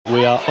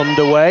are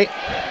underway.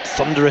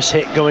 Thunderous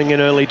hit going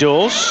in early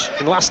doors.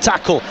 And last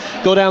tackle,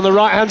 go down the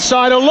right-hand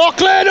side.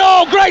 O'Loughlin,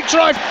 oh, great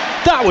drive.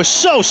 That was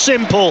so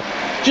simple.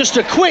 Just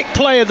a quick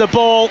play of the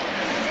ball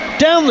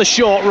down the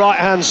short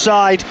right-hand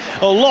side.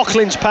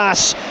 O'Loughlin's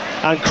pass,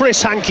 and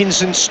Chris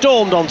Hankinson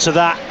stormed onto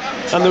that.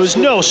 And there was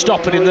no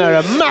stopping him there.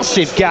 A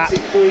massive gap,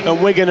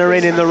 and Wigan are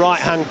in the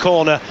right-hand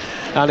corner.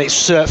 And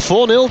it's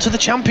 4-0 to the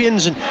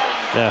champions. And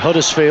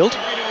Huddersfield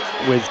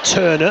with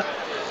Turner.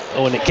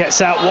 Oh, and it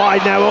gets out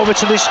wide now over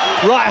to this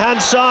right-hand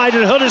side,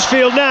 and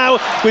Huddersfield now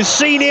with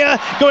Senior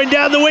going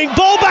down the wing,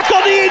 ball back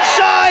on the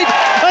inside,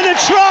 and a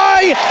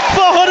try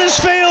for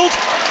Huddersfield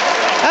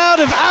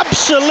out of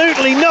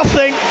absolutely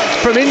nothing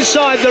from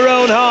inside their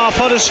own half.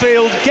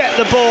 Huddersfield get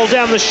the ball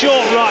down the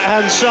short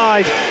right-hand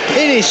side.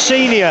 It is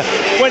Senior,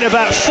 went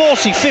about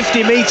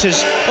 40-50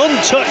 metres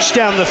untouched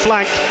down the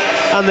flank,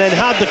 and then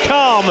had the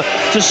calm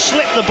to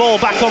slip the ball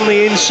back on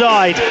the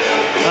inside.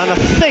 And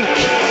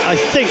I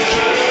think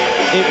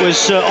it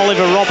was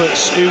Oliver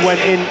Roberts who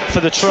went in for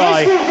the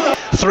try.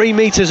 3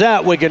 metres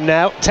out Wigan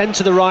now, 10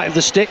 to the right of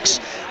the sticks.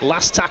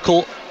 Last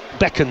tackle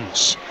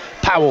beckons.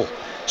 Powell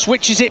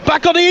switches it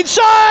back on the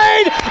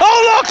inside.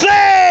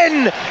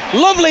 O'Loughlin!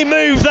 Lovely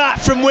move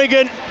that from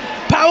Wigan.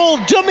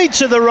 Powell dummy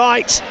to the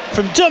right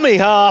from dummy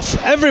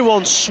half.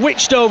 Everyone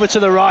switched over to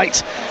the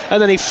right, and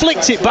then he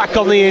flicked it back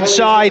on the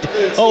inside.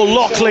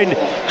 O'Loughlin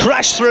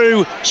crashed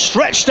through,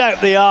 stretched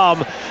out the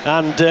arm,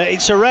 and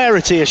it's a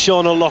rarity, a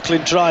Sean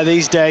O'Loughlin try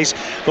these days.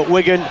 But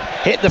Wigan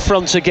hit the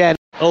front again.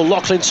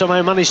 O'Loughlin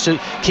somehow managed to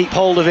keep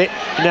hold of it.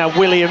 Now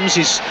Williams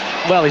is,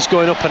 well, he's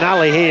going up an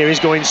alley here.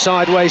 He's going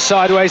sideways.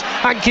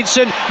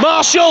 Hankinson,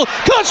 Marshall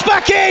cuts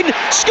back in,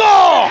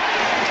 score!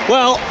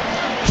 Well,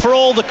 for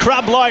all the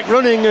crab-like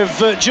running of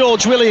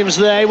George Williams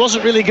there, he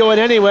wasn't really going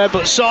anywhere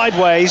but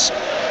sideways,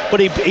 but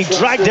he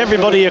dragged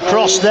everybody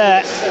across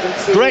there.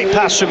 Great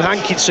pass from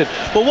Hankinson,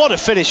 but what a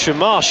finish from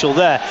Marshall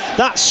there.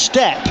 That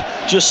step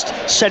just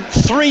sent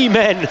 3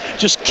 men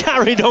just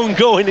carried on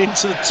going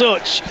into the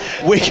touch.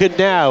 Wigan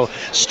now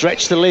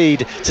stretch the lead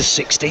to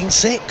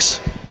 16-6.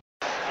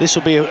 This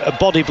will be a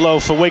body blow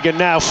for Wigan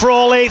now.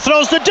 Frawley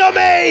throws the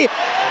dummy.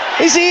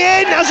 Is he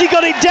in? Has he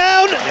got it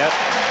down? Yep.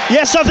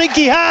 Yes, I think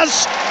he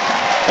has.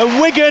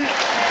 And Wigan,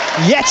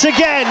 yet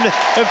again,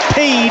 have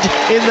peed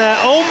in their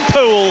own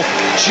pool,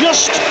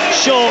 just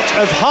short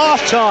of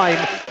half-time.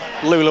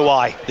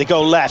 Luluai, they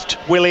go left.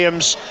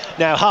 Williams,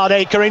 now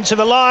Hardacre into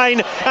the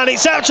line, and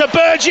it's out to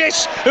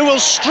Burgess, who will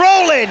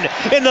stroll in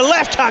the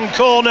left-hand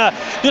corner.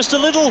 Just a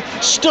little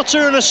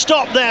stutter and a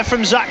stop there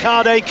from Zach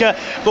Hardacre,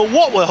 but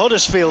what were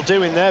Huddersfield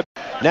doing there?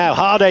 Now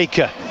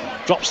Hardacre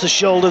drops the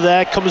shoulder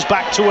there, comes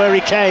back to where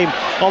he came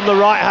on the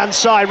right-hand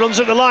side, runs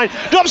at the line,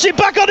 drops it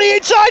back on the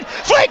inside,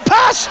 flick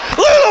pass,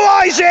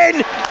 Luluai's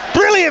in!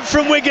 Brilliant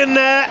from Wigan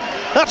there.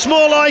 That's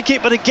more like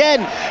it, but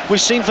again,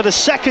 we've seen for the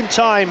second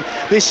time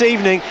this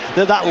evening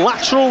that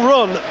lateral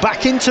run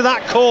back into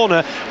that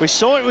corner. We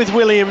saw it with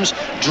Williams,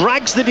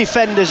 drags the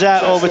defenders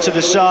out over to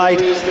the side,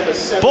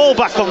 ball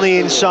back on the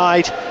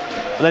inside,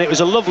 and then it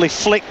was a lovely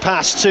flick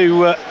pass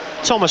to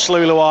Thomas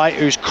Luluai,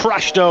 who's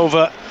crashed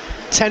over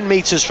 10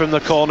 metres from the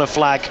corner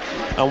flag,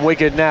 and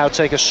Wigan now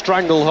take a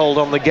stranglehold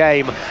on the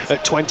game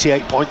at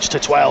 28 points to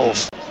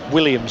 12.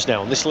 Williams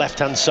now on this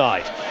left-hand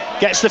side,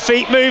 gets the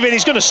feet moving,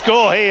 he's going to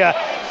score here.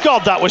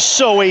 God, that was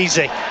so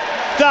easy.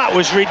 That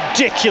was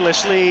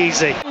ridiculously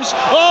easy.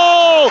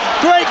 Oh,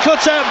 great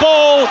cut-out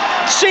ball.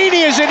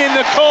 Senior's in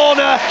the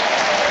corner.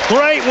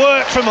 Great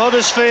work from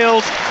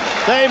Huddersfield.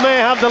 They may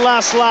have the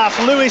last laugh.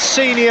 Lewis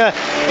Senior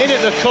in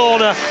at the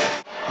corner.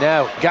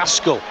 Now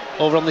Gaskell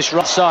over on this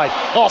right side,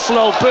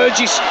 offload,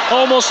 Burgess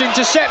almost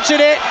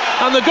intercepted it,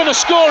 and they're going to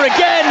score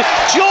again.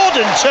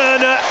 Jordan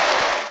Turner.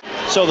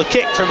 So the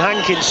kick from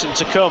Hankinson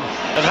to come,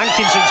 and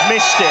Hankinson's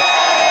missed it.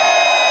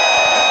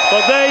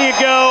 But there you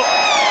go,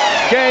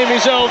 game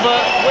is over.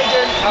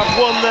 Wigan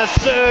have won their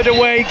 3rd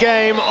away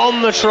game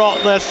on the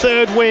trot, their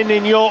 3rd win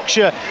in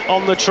Yorkshire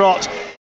on the trot.